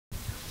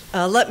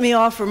Let me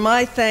offer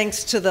my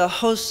thanks to the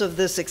hosts of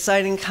this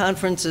exciting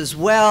conference as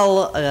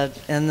well,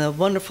 and the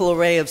wonderful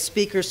array of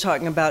speakers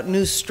talking about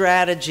new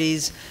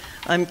strategies.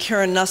 I'm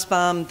Karen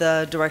Nussbaum,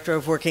 the Director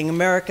of Working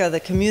America, the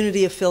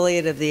community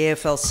affiliate of the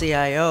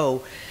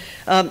AFL-CIO.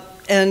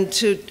 And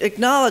to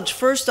acknowledge,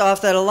 first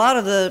off, that a lot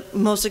of the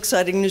most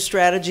exciting new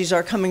strategies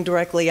are coming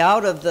directly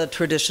out of the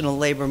traditional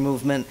labor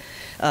movement,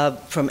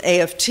 from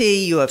AFT,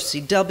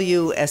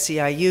 UFCW,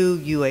 SEIU,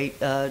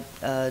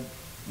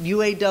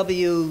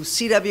 UAW,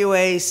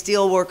 CWA,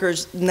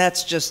 steelworkers, and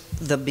that's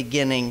just the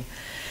beginning.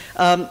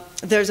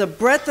 There's a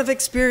breadth of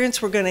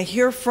experience we're going to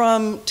hear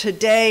from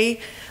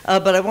today,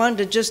 but I wanted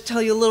to just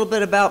tell you a little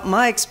bit about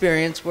my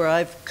experience, where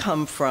I've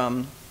come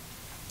from.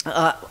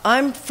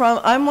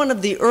 I'm one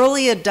of the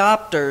early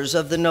adopters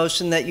of the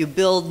notion that you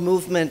build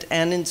movement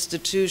and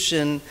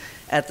institution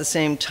at the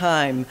same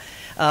time.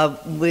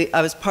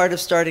 I was part of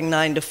starting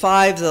 9 to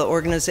 5, the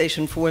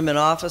Organization for Women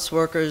Office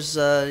Workers,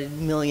 a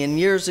million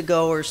years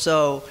ago or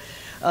so.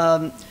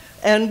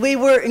 And we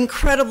were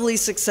incredibly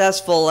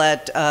successful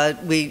at,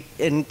 we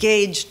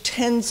engaged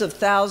tens of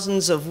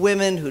thousands of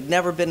women who'd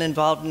never been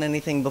involved in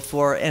anything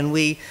before, and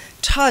we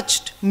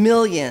touched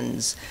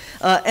millions.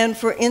 And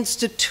for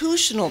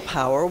institutional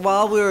power,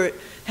 while we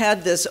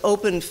had this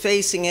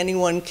open-facing,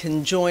 anyone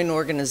can join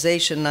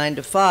organization 9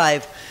 to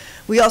 5,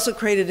 we also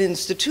created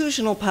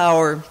institutional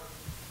power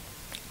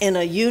in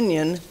a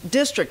union,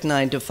 District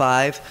 9 to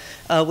 5,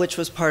 which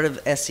was part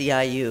of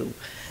SEIU.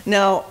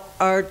 Now,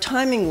 our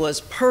timing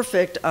was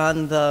perfect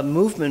on the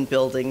movement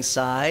building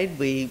side.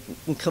 We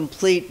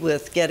complete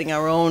with getting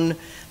our own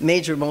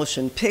major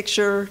motion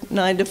picture,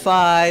 9 to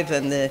 5,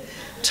 and the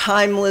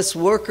timeless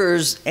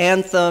workers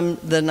anthem,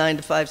 the 9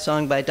 to 5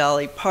 song by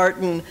Dolly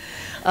Parton.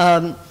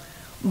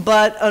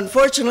 But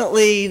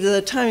unfortunately, the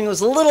timing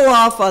was a little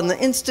off on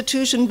the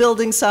institution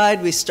building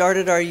side. We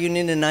started our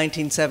union in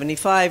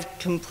 1975,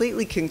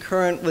 completely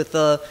concurrent with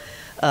the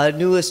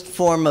newest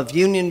form of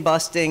union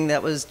busting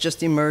that was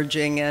just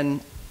emerging, and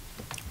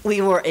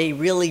we were a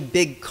really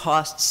big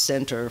cost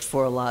center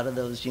for a lot of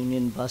those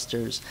union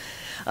busters.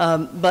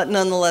 But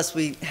nonetheless,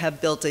 we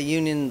have built a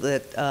union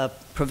that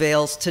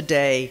prevails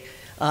today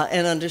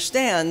and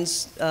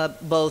understands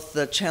both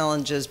the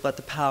challenges but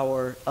the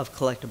power of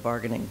collective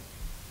bargaining.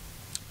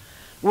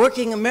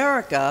 Working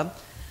America,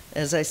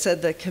 as I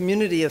said, the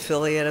community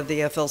affiliate of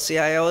the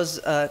AFL-CIO, is,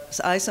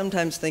 I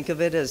sometimes think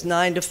of it as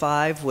 9 to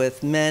 5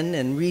 with men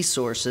and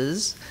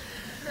resources.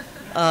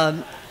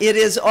 It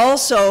is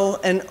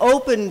also an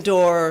open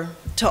door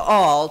to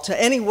all,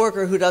 to any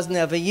worker who doesn't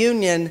have a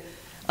union.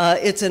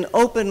 It's an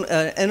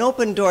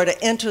open door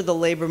to enter the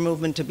labor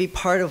movement, to be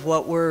part of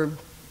what we're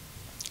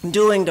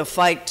doing to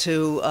fight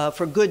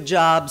for good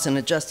jobs and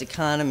a just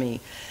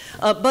economy.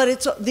 But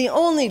it's the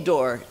only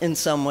door, in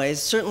some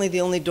ways, certainly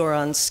the only door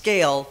on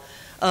scale,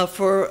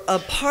 for a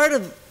part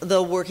of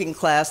the working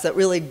class that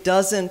really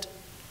doesn't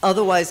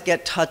otherwise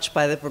get touched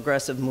by the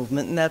progressive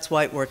movement, and that's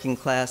white working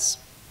class,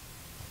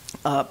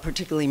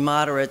 particularly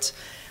moderates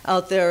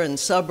out there in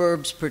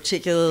suburbs,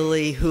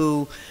 particularly,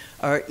 who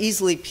are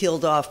easily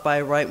peeled off by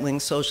a right-wing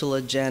social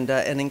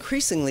agenda and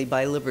increasingly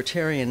by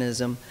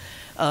libertarianism.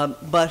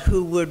 But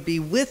who would be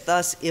with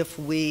us if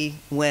we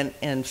went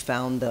and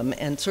found them.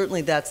 And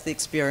certainly that's the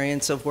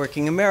experience of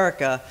Working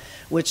America,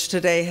 which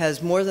today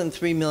has more than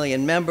 3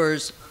 million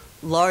members,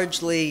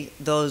 largely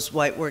those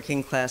white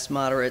working class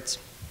moderates,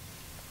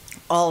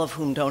 all of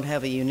whom don't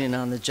have a union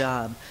on the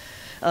job.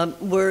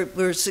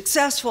 We're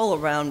successful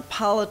around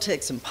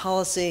politics and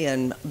policy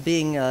and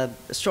being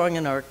strong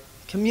in our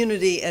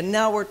community, and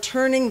now we're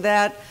turning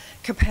that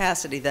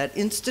capacity, that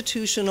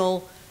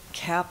institutional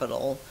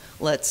capital,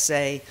 let's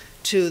say,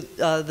 to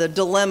the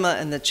dilemma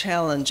and the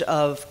challenge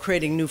of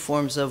creating new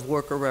forms of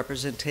worker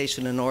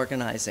representation and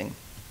organizing.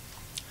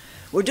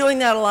 We're doing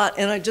that a lot,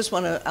 and I just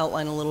want to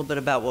outline a little bit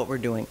about what we're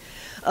doing.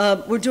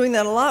 We're doing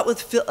that a lot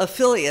with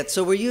affiliates,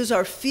 so we use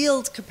our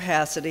field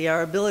capacity,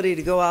 our ability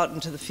to go out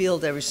into the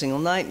field every single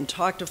night and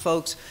talk to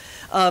folks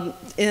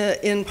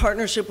in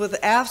partnership with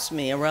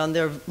AFSCME around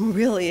their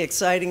really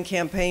exciting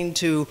campaign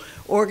to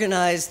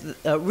organize,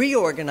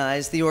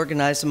 reorganize the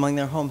organized among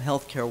their home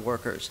health care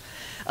workers.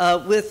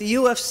 With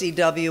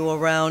UFCW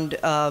around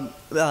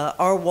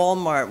our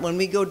Walmart, when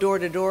we go door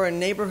to door in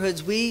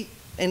neighborhoods, we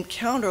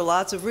encounter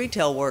lots of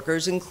retail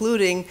workers,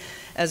 including,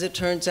 as it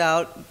turns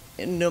out,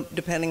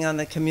 depending on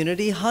the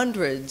community,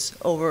 hundreds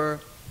over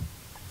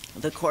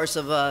the course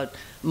of a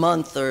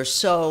month or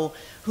so,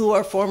 who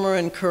are former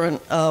and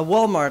current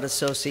Walmart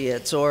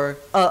associates or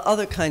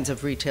other kinds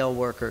of retail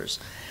workers.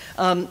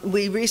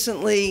 We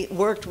recently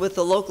worked with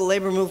the local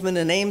labor movement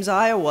in Ames,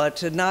 Iowa,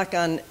 to knock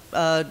on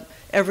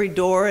every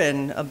door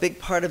in a big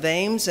part of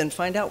Ames and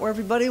find out where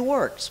everybody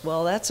works.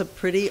 Well, that's a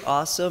pretty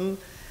awesome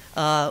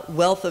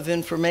wealth of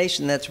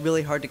information that's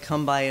really hard to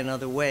come by in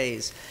other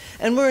ways.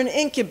 And we're an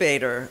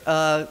incubator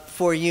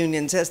for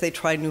unions as they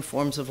try new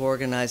forms of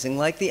organizing,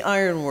 like the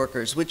Iron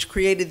Workers, which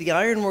created the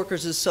Iron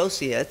Workers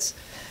Associates,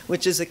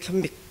 which is a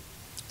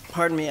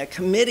a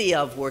committee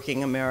of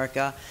Working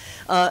America,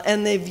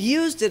 and they've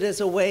used it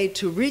as a way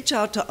to reach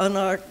out to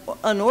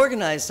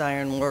unorganized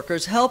iron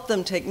workers, help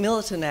them take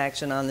militant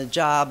action on the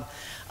job,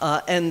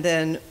 and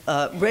then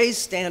raise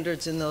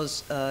standards in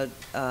those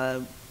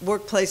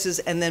workplaces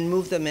and then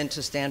move them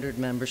into standard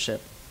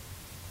membership.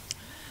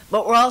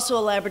 But we're also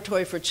a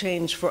laboratory for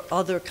change for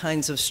other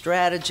kinds of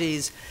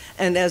strategies.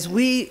 And as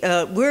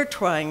we're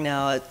trying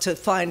now to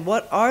find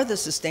what are the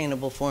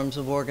sustainable forms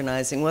of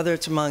organizing, whether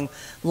it's among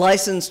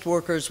licensed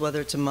workers,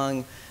 whether it's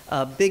among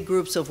big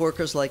groups of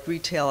workers like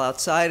retail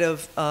outside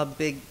of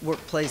big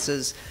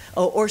workplaces,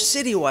 or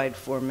citywide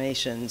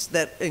formations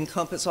that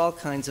encompass all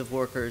kinds of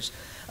workers,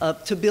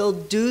 to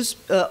build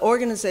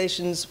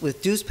organizations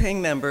with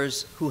dues-paying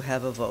members who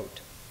have a vote.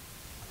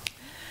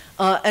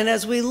 And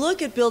as we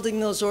look at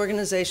building those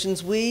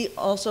organizations, we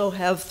also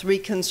have 3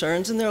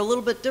 concerns, and they're a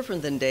little bit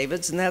different than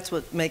David's, and that's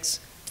what makes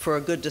for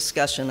a good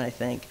discussion, I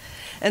think.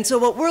 And so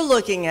what we're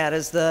looking at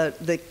is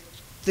the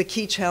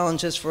key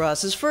challenges for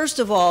us is, first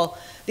of all,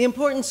 the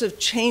importance of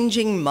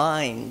changing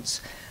minds.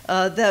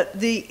 That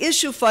the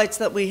issue fights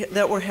that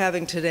we're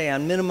having today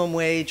on minimum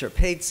wage or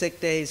paid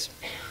sick days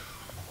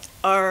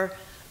are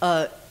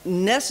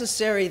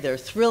necessary, they're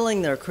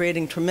thrilling, they're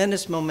creating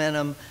tremendous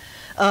momentum,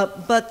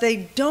 but they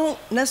don't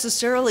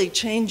necessarily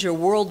change your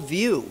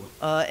worldview.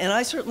 And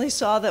I certainly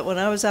saw that when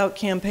I was out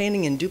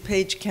campaigning in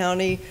DuPage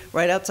County,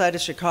 right outside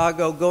of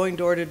Chicago, going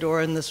door to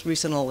door in this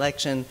recent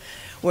election,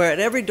 where at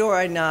every door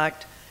I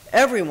knocked,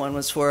 everyone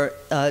was for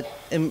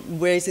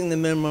raising the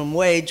minimum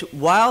wage,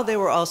 while they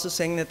were also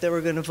saying that they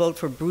were going to vote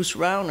for Bruce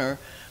Rauner,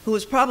 who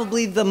was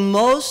probably the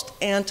most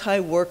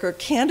anti-worker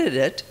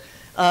candidate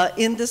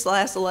in this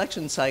last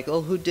election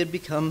cycle, who did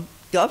become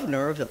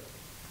governor of,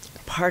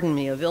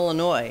 of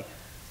Illinois.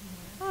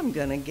 I'm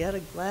going to get a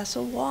glass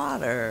of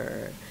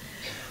water.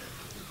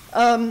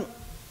 Thank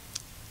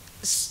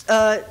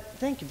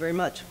you very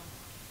much.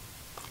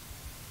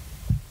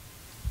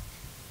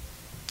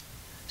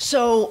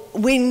 So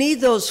we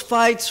need those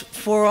fights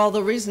for all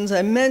the reasons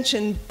I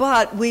mentioned,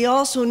 but we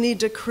also need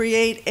to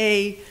create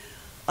a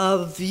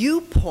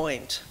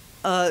viewpoint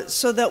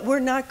so that we're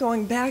not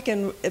going back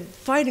and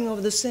fighting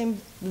over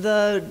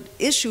the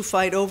issue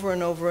fight over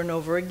and over and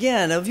over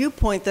again. A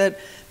viewpoint that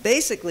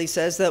basically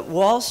says that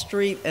Wall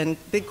Street and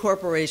big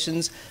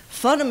corporations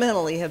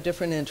fundamentally have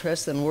different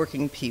interests than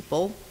working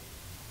people,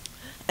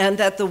 and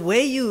that the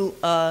way you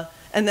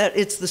and that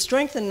it's the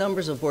strength and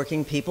numbers of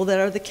working people that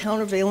are the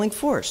countervailing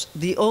force,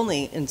 the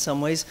only, in some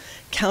ways,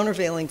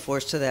 countervailing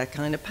force to that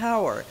kind of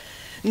power.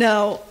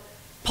 Now,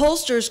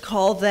 pollsters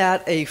call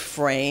that a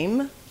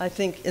frame. I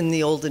think in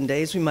the olden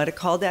days we might have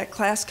called that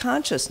class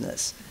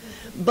consciousness.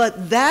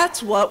 But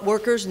that's what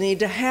workers need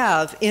to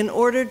have in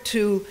order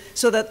to,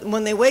 so that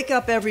when they wake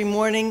up every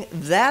morning,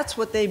 that's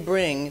what they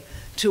bring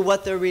to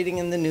what they're reading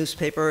in the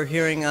newspaper or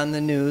hearing on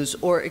the news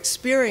or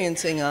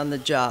experiencing on the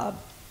job.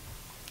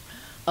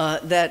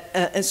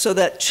 And so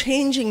that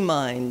changing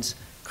minds,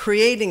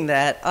 creating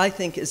that, I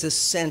think, is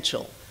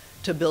essential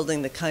to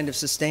building the kind of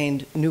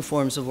sustained new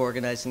forms of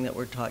organizing that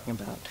we're talking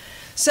about.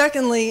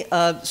 Secondly,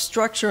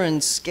 structure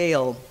and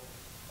scale.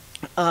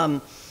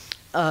 And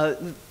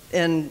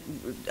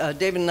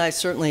David and I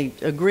certainly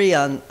agree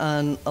on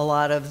a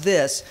lot of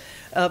this.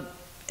 And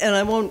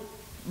I won't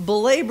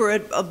belabor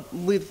it.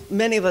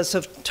 Many of us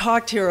have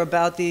talked here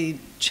about the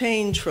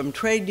change from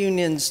trade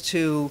unions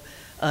to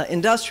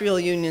industrial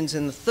unions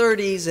in the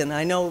 30s, and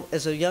I know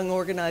as a young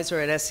organizer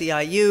at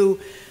SEIU,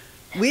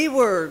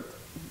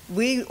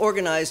 we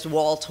organized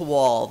wall to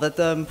wall, that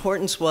the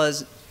importance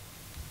was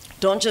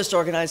don't just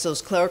organize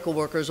those clerical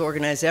workers,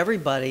 organize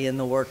everybody in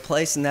the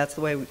workplace, and that's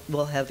the way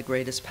we'll have the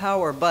greatest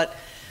power. But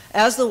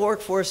as the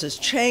workforce has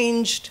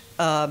changed,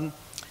 and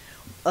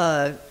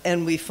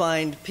we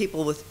find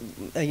people with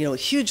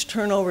huge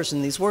turnovers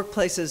in these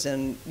workplaces,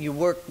 and you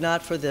work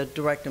not for the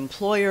direct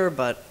employer,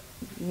 but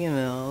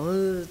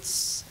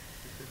it's,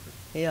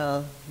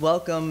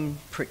 welcome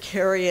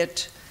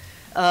precariat,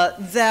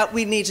 that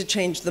we need to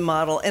change the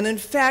model. And in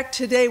fact,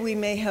 today we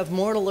may have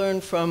more to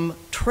learn from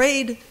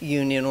trade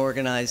union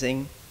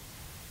organizing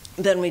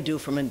than we do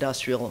from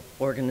industrial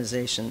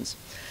organizations.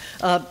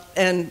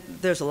 And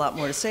there's a lot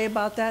more to say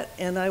about that,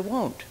 and I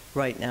won't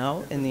right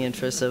now in the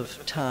interest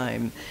of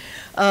time.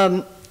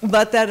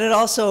 But that it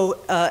also,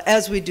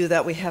 as we do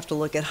that, we have to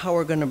look at how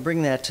we're going to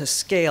bring that to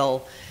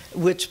scale,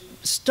 which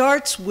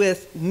starts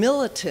with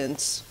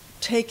militants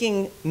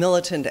taking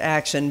militant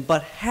action,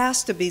 but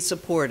has to be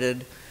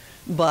supported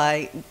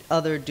by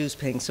other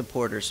dues-paying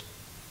supporters.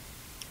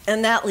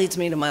 And that leads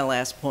me to my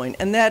last point,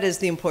 and that is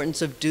the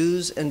importance of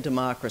dues and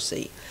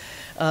democracy.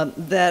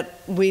 That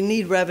we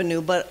need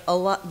revenue, but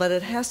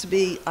it has to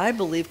be, I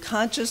believe,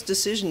 conscious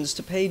decisions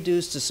to pay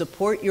dues to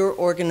support your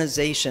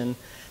organization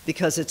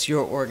because it's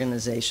your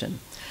organization.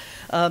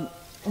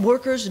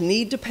 Workers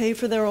need to pay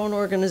for their own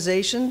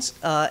organizations,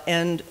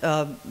 and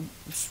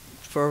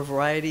for a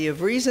variety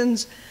of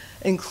reasons,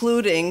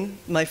 including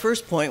my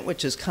first point,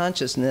 which is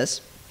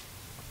consciousness.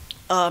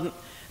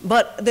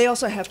 But they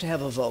also have to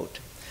have a vote.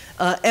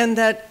 And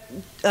that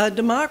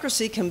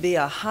democracy can be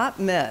a hot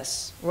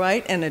mess,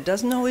 right? And it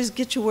doesn't always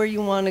get you where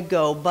you want to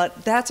go,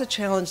 but that's a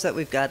challenge that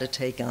we've got to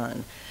take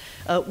on.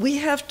 We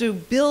have to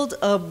build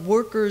a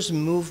workers'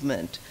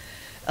 movement,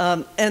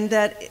 and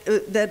that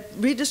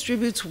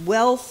redistributes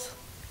wealth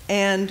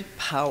and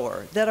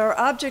power. That our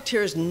object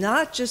here is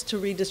not just to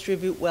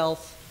redistribute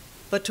wealth,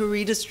 but to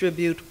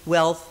redistribute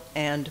wealth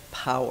and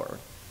power.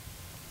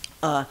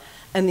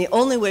 And the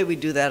only way we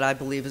do that, I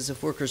believe, is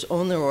if workers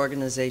own their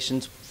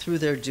organizations through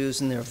their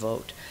dues and their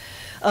vote.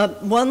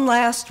 One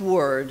last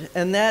word,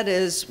 and that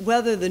is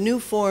whether the new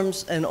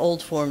forms and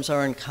old forms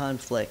are in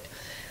conflict.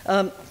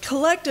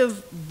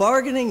 Collective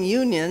bargaining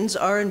unions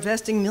are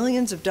investing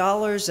millions of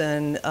dollars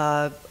and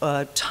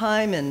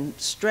time and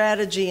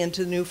strategy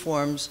into new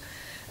forms,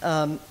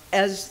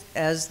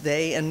 as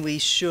they and we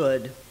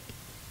should.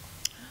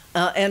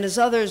 And as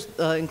others,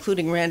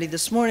 including Randy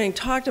this morning,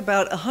 talked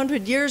about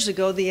 100 years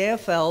ago, the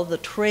AFL, the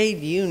trade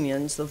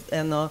unions,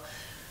 and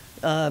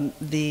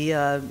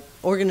the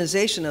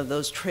organization of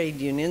those trade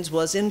unions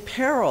was in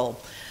peril.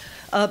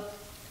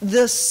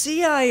 The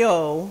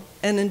CIO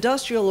and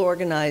industrial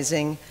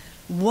organizing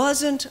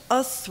wasn't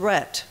a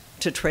threat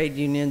to trade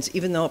unions,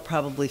 even though it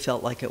probably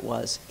felt like it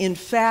was. In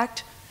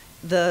fact,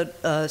 the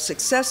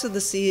success of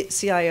the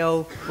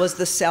CIO was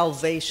the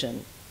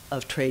salvation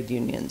of trade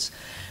unions.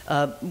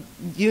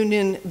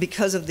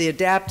 Because of the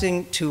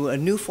adapting to a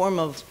new form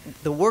of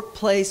the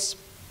workplace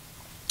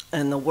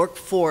and the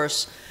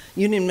workforce,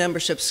 union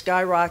membership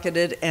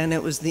skyrocketed, and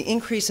it was the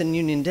increase in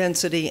union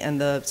density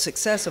and the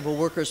success of a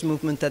workers'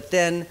 movement that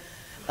then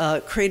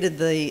created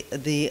the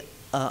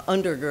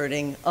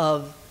undergirding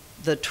of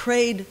the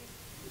trade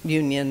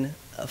union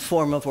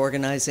form of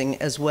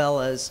organizing as well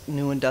as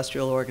new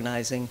industrial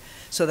organizing,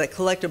 so that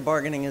collective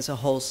bargaining as a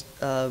whole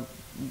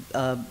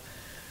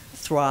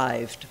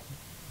thrived.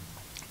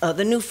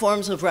 The new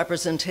forms of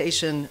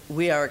representation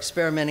we are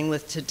experimenting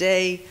with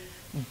today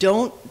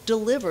don't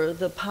deliver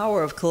the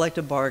power of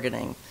collective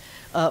bargaining,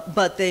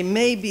 but they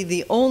may be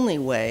the only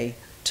way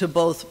to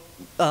both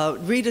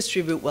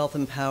redistribute wealth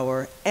and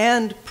power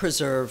and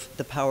preserve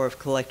the power of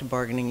collective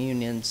bargaining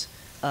unions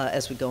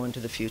as we go into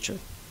the future.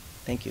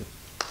 Thank you.